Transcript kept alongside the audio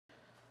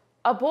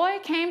A boy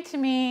came to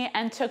me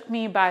and took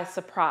me by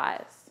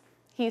surprise.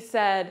 He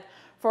said,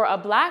 "For a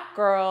black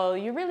girl,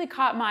 you really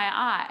caught my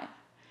eye.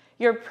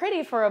 You're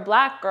pretty for a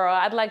black girl,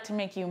 I'd like to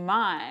make you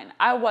mine."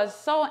 I was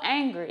so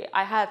angry,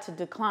 I had to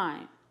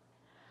decline.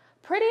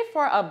 Pretty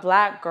for a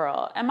black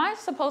girl, am I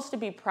supposed to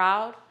be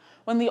proud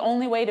when the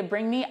only way to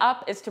bring me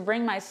up is to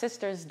bring my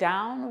sisters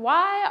down?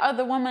 Why are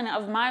the women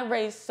of my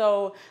race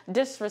so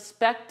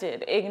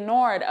disrespected,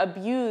 ignored,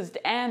 abused,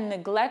 and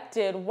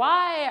neglected?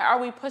 Why are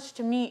we pushed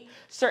to meet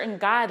certain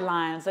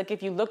guidelines, like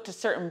if you looked a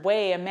certain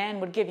way, a man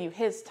would give you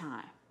his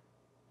time?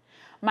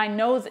 My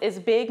nose is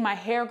big, my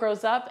hair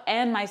grows up,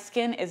 and my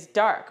skin is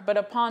dark. But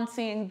upon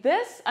seeing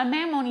this, a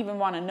man won't even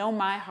want to know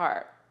my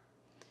heart.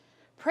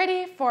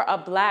 Pretty for a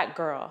black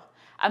girl.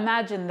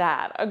 Imagine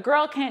that. A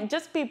girl can't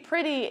just be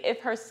pretty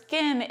if her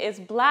skin is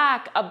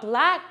black. A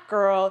black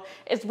girl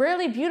is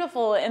rarely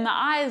beautiful in the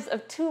eyes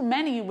of too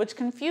many, which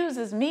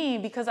confuses me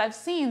because I've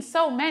seen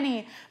so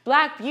many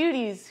black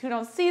beauties who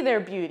don't see their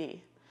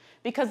beauty.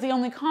 Because the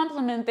only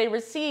compliment they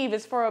receive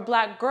is for a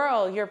black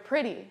girl, "You're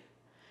pretty."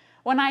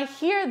 When I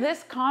hear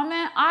this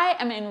comment, I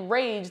am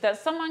enraged that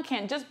someone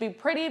can't just be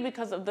pretty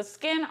because of the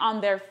skin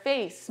on their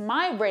face.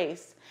 My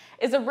race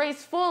is a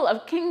race full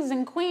of kings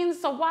and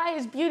queens, so why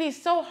is beauty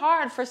so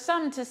hard for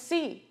some to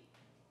see?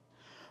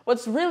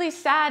 What's really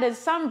sad is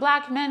some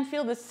black men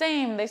feel the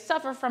same. They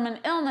suffer from an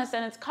illness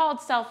and it's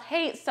called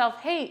self-hate.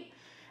 Self-hate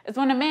is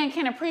when a man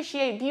can't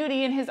appreciate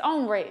beauty in his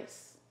own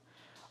race.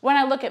 When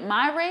I look at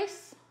my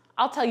race,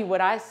 I'll tell you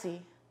what I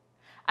see.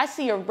 I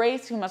see a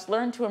race who must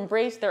learn to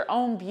embrace their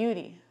own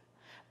beauty.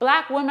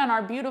 Black women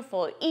are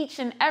beautiful, each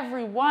and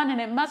every one,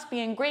 and it must be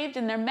engraved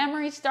in their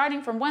memory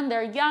starting from when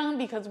they're young,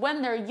 because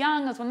when they're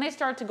young is when they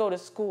start to go to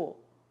school.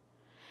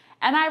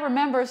 And I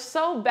remember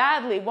so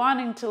badly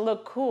wanting to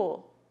look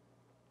cool.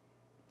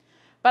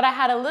 But I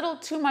had a little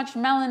too much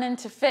melanin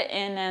to fit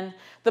in, and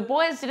the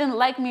boys didn't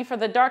like me for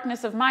the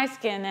darkness of my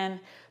skin, and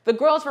the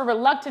girls were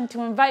reluctant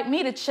to invite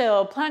me to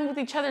chill, playing with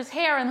each other's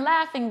hair and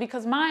laughing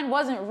because mine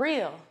wasn't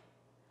real.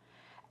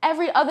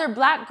 Every other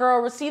black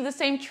girl received the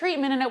same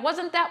treatment, and it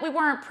wasn't that we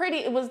weren't pretty,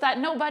 it was that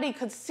nobody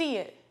could see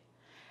it.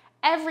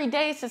 Every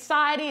day,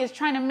 society is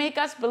trying to make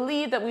us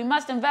believe that we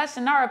must invest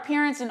in our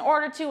appearance in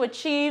order to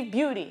achieve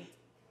beauty.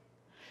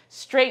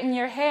 Straighten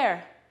your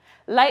hair,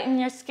 lighten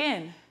your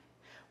skin.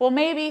 Well,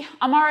 maybe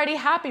I'm already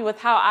happy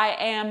with how I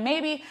am.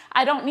 Maybe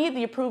I don't need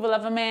the approval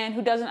of a man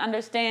who doesn't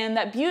understand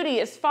that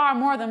beauty is far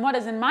more than what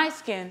is in my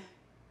skin.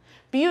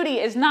 Beauty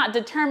is not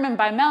determined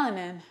by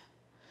melanin.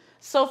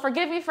 So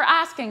forgive me for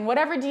asking,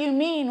 whatever do you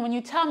mean when you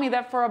tell me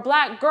that for a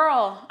black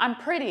girl, I'm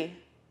pretty?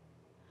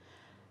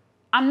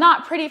 I'm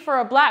not pretty for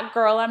a black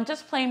girl, I'm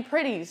just plain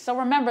pretty. So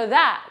remember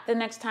that the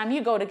next time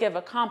you go to give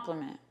a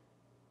compliment.